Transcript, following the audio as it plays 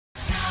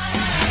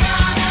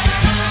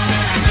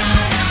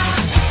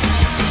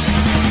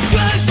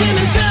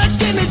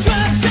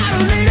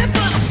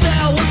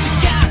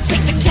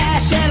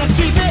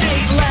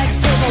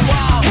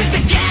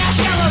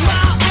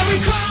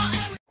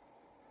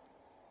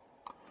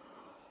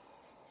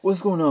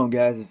What's going on,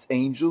 guys? It's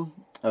Angel.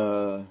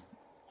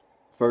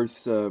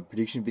 First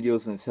prediction video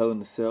since Hell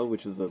in a Cell,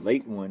 which was a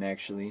late one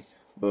actually,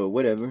 but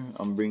whatever.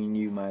 I'm bringing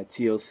you my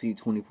TLC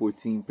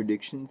 2014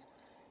 predictions.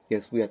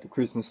 Yes, we got the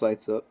Christmas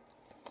lights up.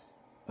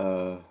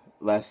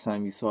 Last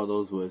time you saw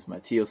those was my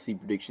TLC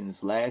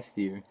predictions last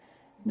year. And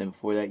then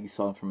before that, you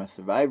saw them from my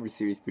Survivor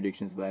Series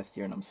predictions last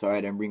year. And I'm sorry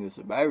I didn't bring the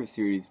Survivor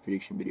Series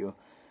prediction video,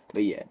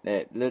 but yeah,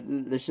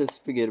 let's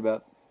just forget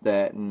about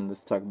that and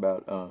let's talk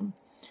about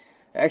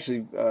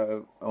Actually,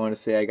 I want to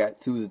say I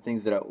got two of the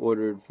things that I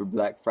ordered for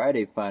Black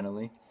Friday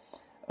finally.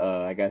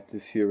 I got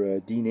this here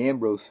Dean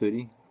Ambrose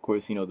hoodie. Of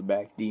course, you know the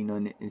back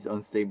Dean is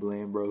Unstable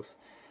Ambrose.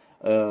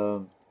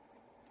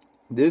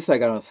 This I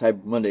got on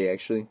Cyber Monday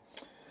actually.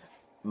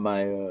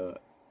 My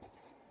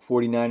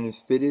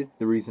 49ers fitted.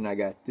 The reason I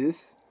got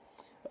this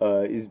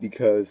is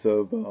because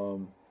of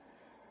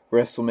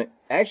WrestleMania.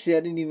 Actually,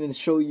 I didn't even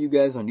show you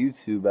guys on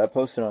YouTube. I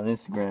posted on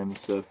Instagram and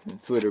stuff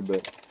and Twitter,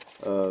 but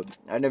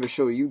I never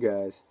showed you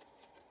guys.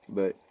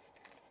 But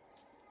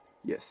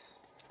yes,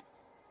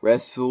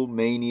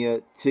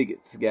 WrestleMania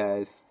tickets,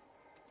 guys.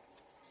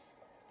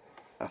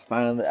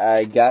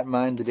 I got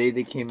mine the day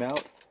they came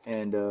out,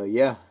 and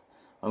yeah,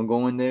 I'm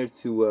going there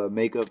to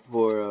make up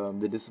for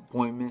the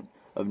disappointment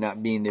of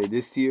not being there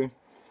this year.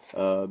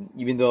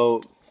 Even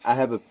though I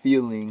have a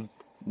feeling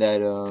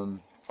that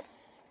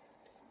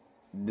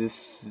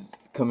this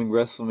coming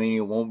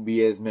WrestleMania won't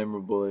be as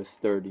memorable as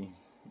 30.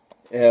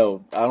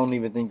 Hell, I don't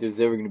even think there's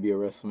ever going to be a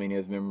WrestleMania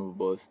as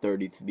memorable as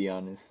 30, to be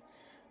honest.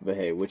 But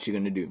hey, what you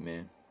going to do,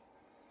 man?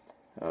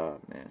 Oh,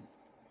 man.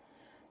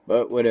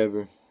 But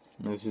whatever.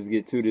 Let's just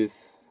get to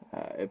this.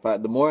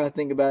 The more I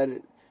think about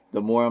it,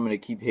 the more I'm going to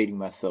keep hating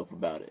myself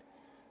about it.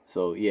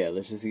 So, yeah,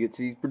 let's just get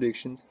to these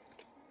predictions.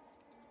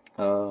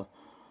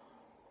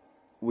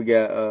 We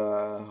got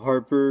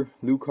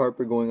Luke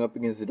Harper going up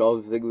against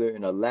Dolph Ziggler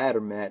in a ladder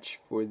match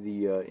for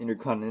the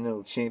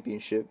Intercontinental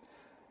Championship.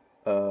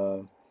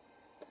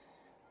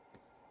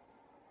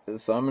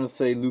 So I'm going to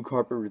say Luke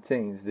Harper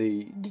retains.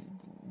 They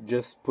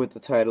just put the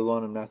title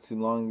on him not too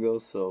long ago,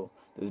 so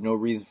there's no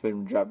reason for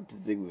him to drop it to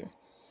Ziggler.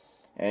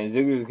 And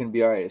Ziggler is going to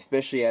be alright,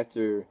 especially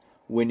after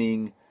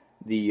winning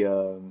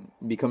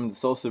becoming the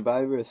sole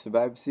survivor of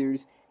Survivor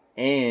Series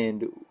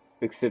and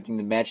accepting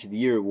the Match of the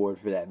Year award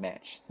for that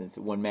match, since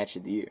it won Match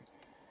of the Year.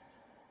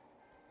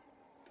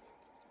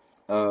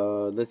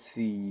 Let's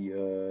see.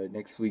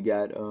 Next we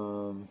got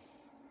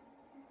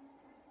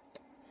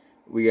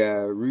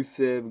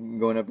Rusev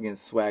going up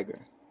against Swagger.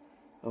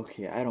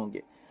 Okay, I don't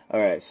get.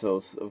 Alright,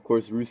 so of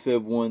course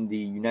Rusev won the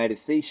United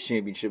States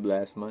Championship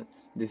last month.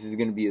 This is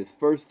going to be his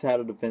first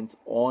title defense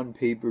on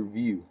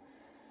pay-per-view.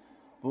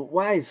 But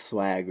why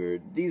Swagger?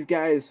 These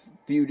guys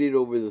feuded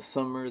over the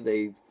summer.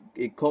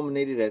 It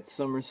culminated at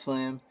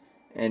SummerSlam.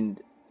 And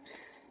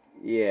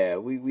yeah,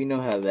 we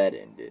know how that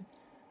ended.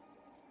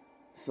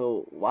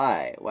 So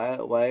why? Why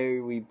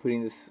are we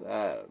putting this...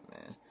 man.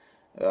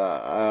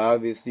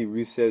 Obviously,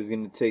 Rusev's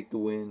going to take the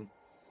win.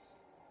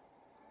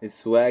 If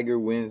Swagger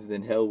wins,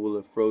 then hell will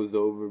have froze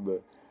over.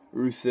 But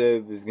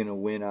Rusev is going to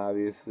win,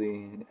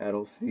 obviously. I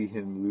don't see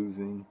him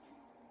losing.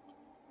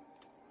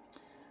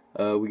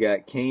 We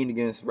got Kane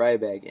against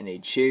Ryback in a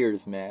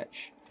chairs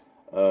match.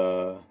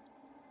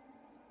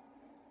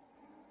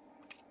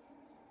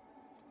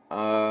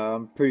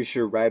 I'm pretty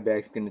sure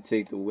Ryback's going to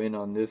take the win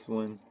on this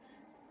one.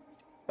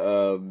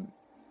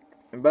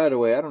 And by the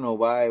way, I don't know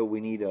why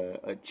we need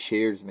a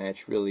chairs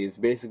match, really. It's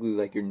basically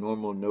like your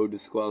normal no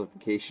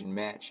disqualification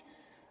match,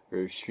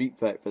 or street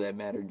fight for that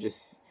matter.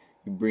 Just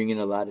you bring in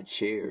a lot of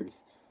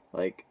chairs.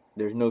 Like,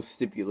 there's no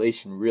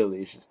stipulation,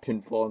 really. It's just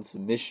pinfall and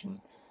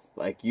submission,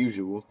 like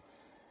usual.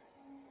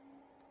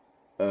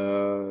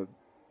 But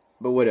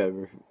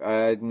whatever.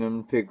 I'm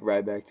going to pick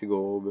Ryback to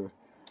go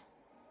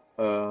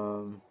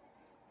over.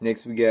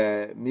 Next we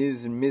got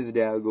Miz and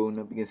Mizdow going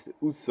up against the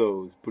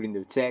Usos, putting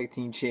their tag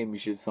team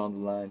championships on the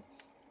line.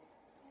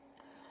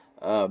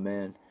 Oh,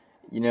 man.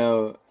 You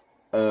know,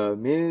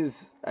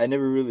 Miz, I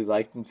never really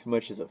liked him too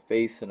much as a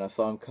face, and I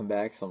saw him come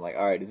back, so I'm like,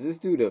 alright, is this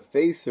dude a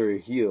face or a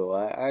heel?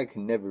 I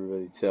can never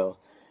really tell.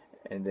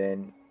 And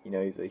then, you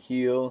know, he's a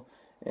heel,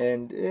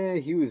 and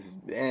he was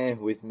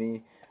with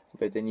me,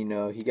 but then, you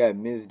know, he got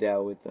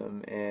Mizdow with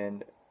him,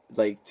 and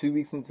like 2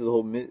 weeks into the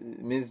whole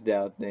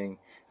Mizdow thing,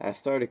 I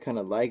started kind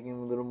of liking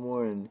him a little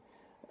more, and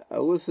I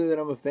will say that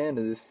I'm a fan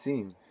of this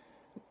team.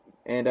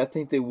 And I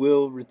think they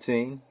will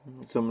retain.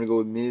 So I'm going to go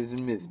with Miz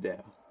and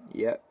Mizdow.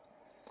 Yep.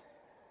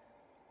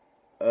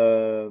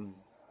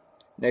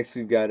 Next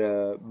we've got,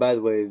 by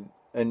the way,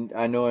 and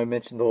I know I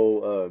mentioned the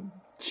whole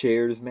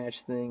chairs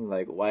match thing.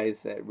 Like, why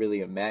is that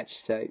really a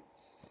match type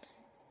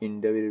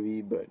in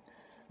WWE? But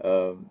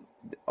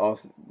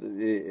also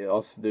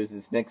there's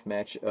this next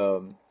match.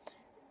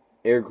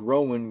 Eric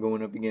Rowan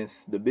going up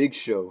against The Big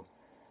Show.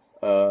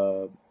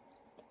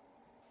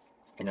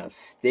 In a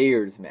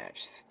stairs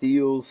match,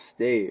 steel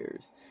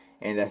stairs,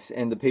 and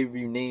the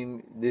pay-per-view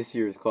name this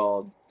year is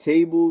called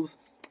Tables,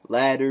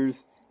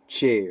 Ladders,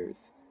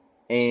 Chairs,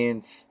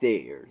 and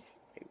Stairs.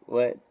 Like,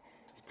 what?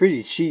 It's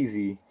pretty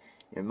cheesy,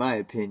 in my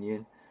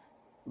opinion,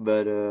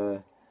 but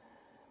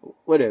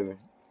Whatever.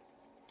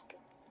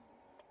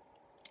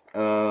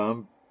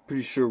 I'm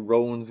pretty sure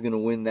Rowan's gonna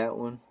win that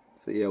one.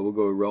 So yeah, we'll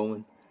go with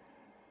Rowan.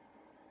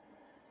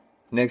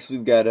 Next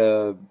we've got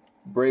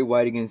Bray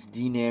Wyatt against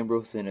Dean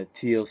Ambrose in a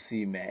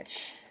TLC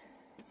match.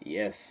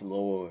 Yes,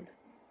 Lord.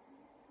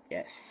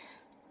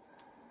 Yes.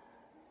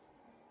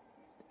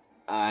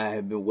 I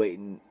have been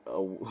waiting.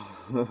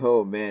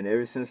 Oh man,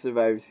 ever since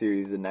Survivor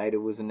Series, the night it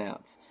was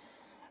announced,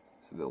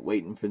 I've been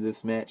waiting for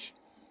this match.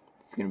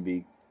 It's gonna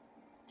be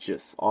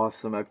just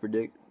awesome, I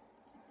predict.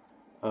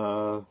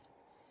 And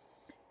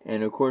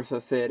of course, I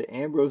said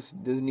Ambrose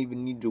doesn't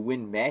even need to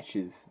win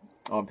matches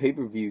on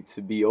pay-per-view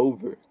to be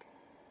over.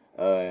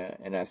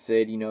 And I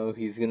said,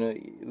 he's gonna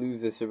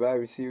lose the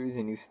Survivor Series,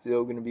 and he's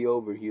still gonna be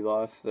over. He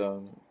lost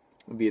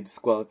via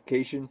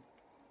disqualification.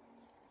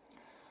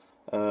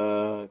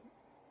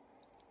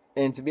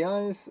 And to be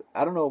honest,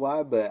 I don't know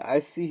why, but I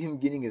see him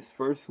getting his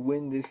first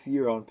win this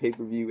year on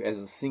pay-per-view as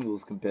a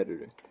singles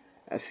competitor.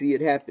 I see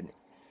it happening.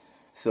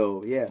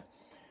 So, yeah.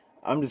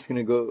 I'm just going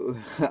to go...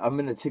 I'm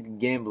going to take a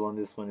gamble on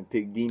this one and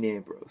pick Dean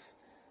Ambrose.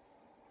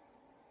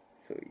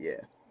 So,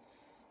 yeah.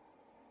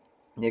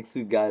 Next,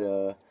 we've got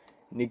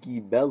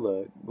Nikki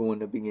Bella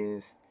going up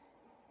against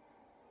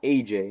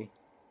AJ.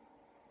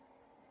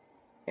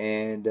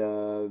 And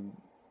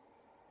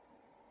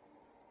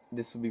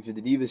this will be for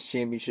the Divas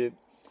Championship.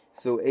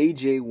 So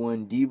AJ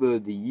won Diva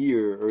of the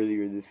Year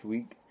earlier this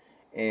week,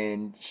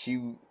 and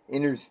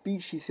in her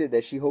speech she said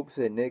that she hopes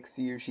that next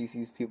year she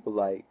sees people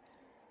like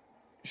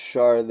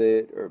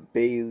Charlotte or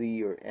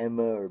Bayley or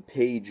Emma or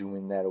Paige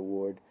win that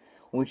award.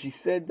 When she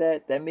said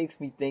that, that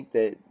makes me think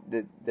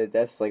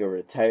that's like a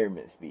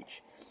retirement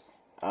speech.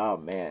 Oh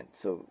man,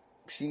 so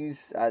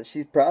she's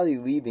probably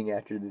leaving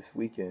after this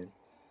weekend.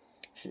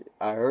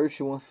 I heard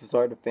she wants to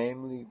start a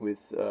family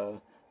with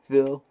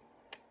Phil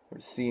or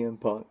CM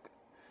Punk.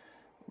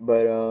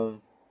 But,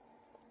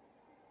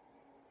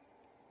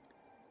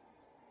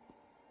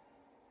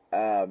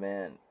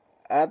 man,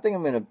 I think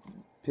I'm going to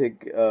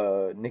pick,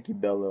 Nikki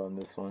Bella on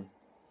this one.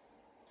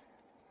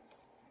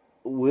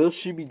 Will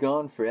she be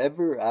gone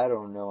forever? I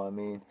don't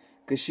know,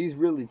 because she's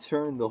really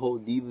turned the whole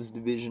Divas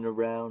division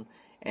around,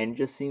 and it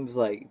just seems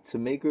like to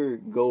make her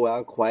go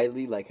out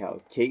quietly, like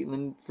how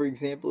Caitlyn, for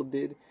example,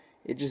 did,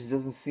 it just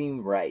doesn't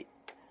seem right.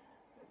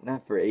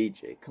 Not for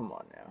AJ, come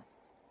on now.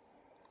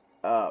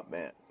 Oh,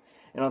 man.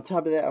 And on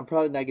top of that, I'm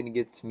probably not going to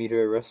get to meet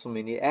her at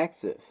WrestleMania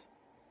Access.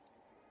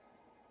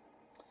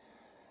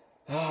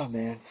 Oh,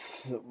 man.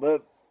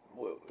 But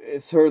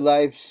it's her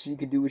life. She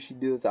can do what she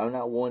does. I'm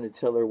not one to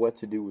tell her what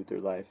to do with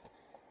her life.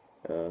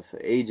 So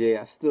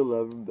AJ, I still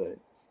love her, but,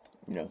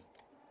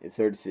 it's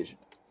her decision.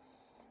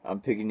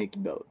 I'm picking Nikki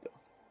Bella, though.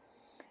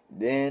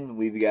 Then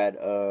we've got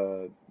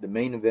the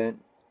main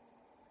event.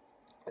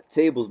 A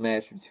tables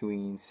match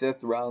between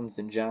Seth Rollins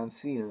and John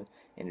Cena.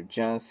 And if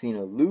John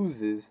Cena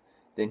loses,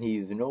 then he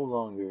is no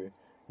longer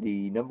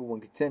the number one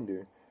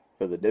contender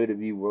for the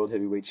WWE World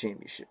Heavyweight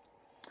Championship.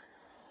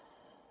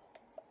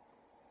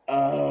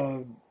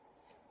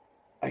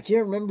 I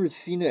can't remember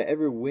Cena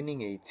ever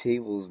winning a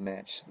tables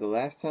match. The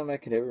last time I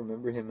could ever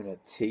remember him in a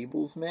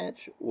tables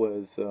match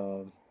was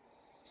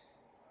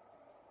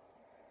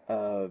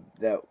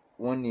that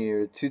one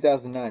year,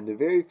 2009, the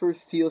very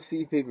first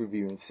TLC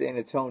pay-per-view in San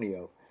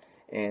Antonio.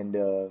 And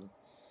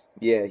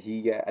yeah,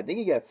 I think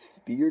he got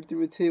speared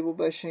through a table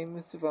by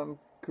Sheamus, if I'm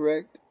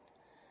correct.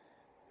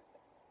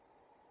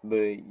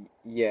 But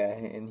yeah,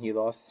 and he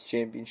lost the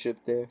championship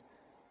there.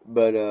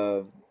 But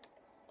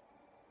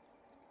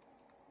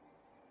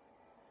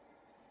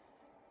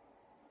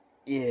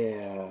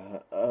yeah,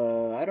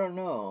 I don't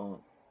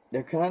know.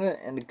 They're kind of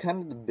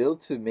the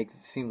build to it makes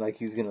it seem like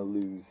he's gonna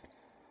lose.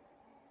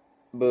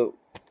 But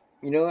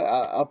you know what?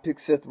 I'll pick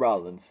Seth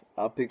Rollins.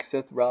 I'll pick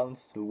Seth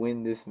Rollins to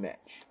win this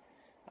match.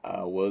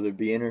 Will there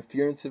be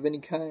interference of any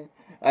kind?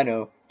 I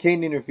know,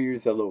 Kane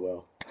interferes,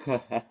 LOL.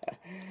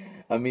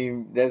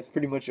 That's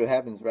pretty much what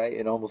happens, right?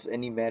 In almost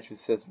any match with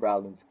Seth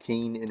Rollins,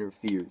 Kane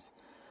interferes.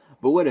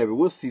 But whatever,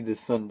 we'll see this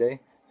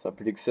Sunday. So I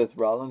predict Seth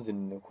Rollins,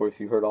 and of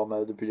course you heard all my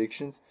other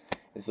predictions.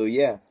 And so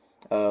yeah,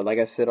 like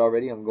I said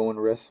already, I'm going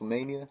to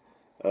WrestleMania,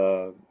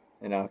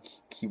 and I'll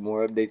keep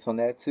more updates on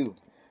that too.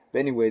 But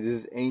anyway, this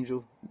is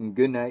Angel, and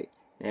good night.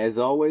 And as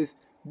always,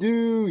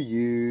 do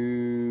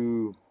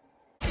you...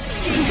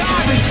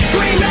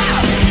 Scream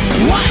out,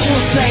 what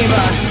will save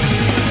us?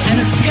 And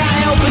escape.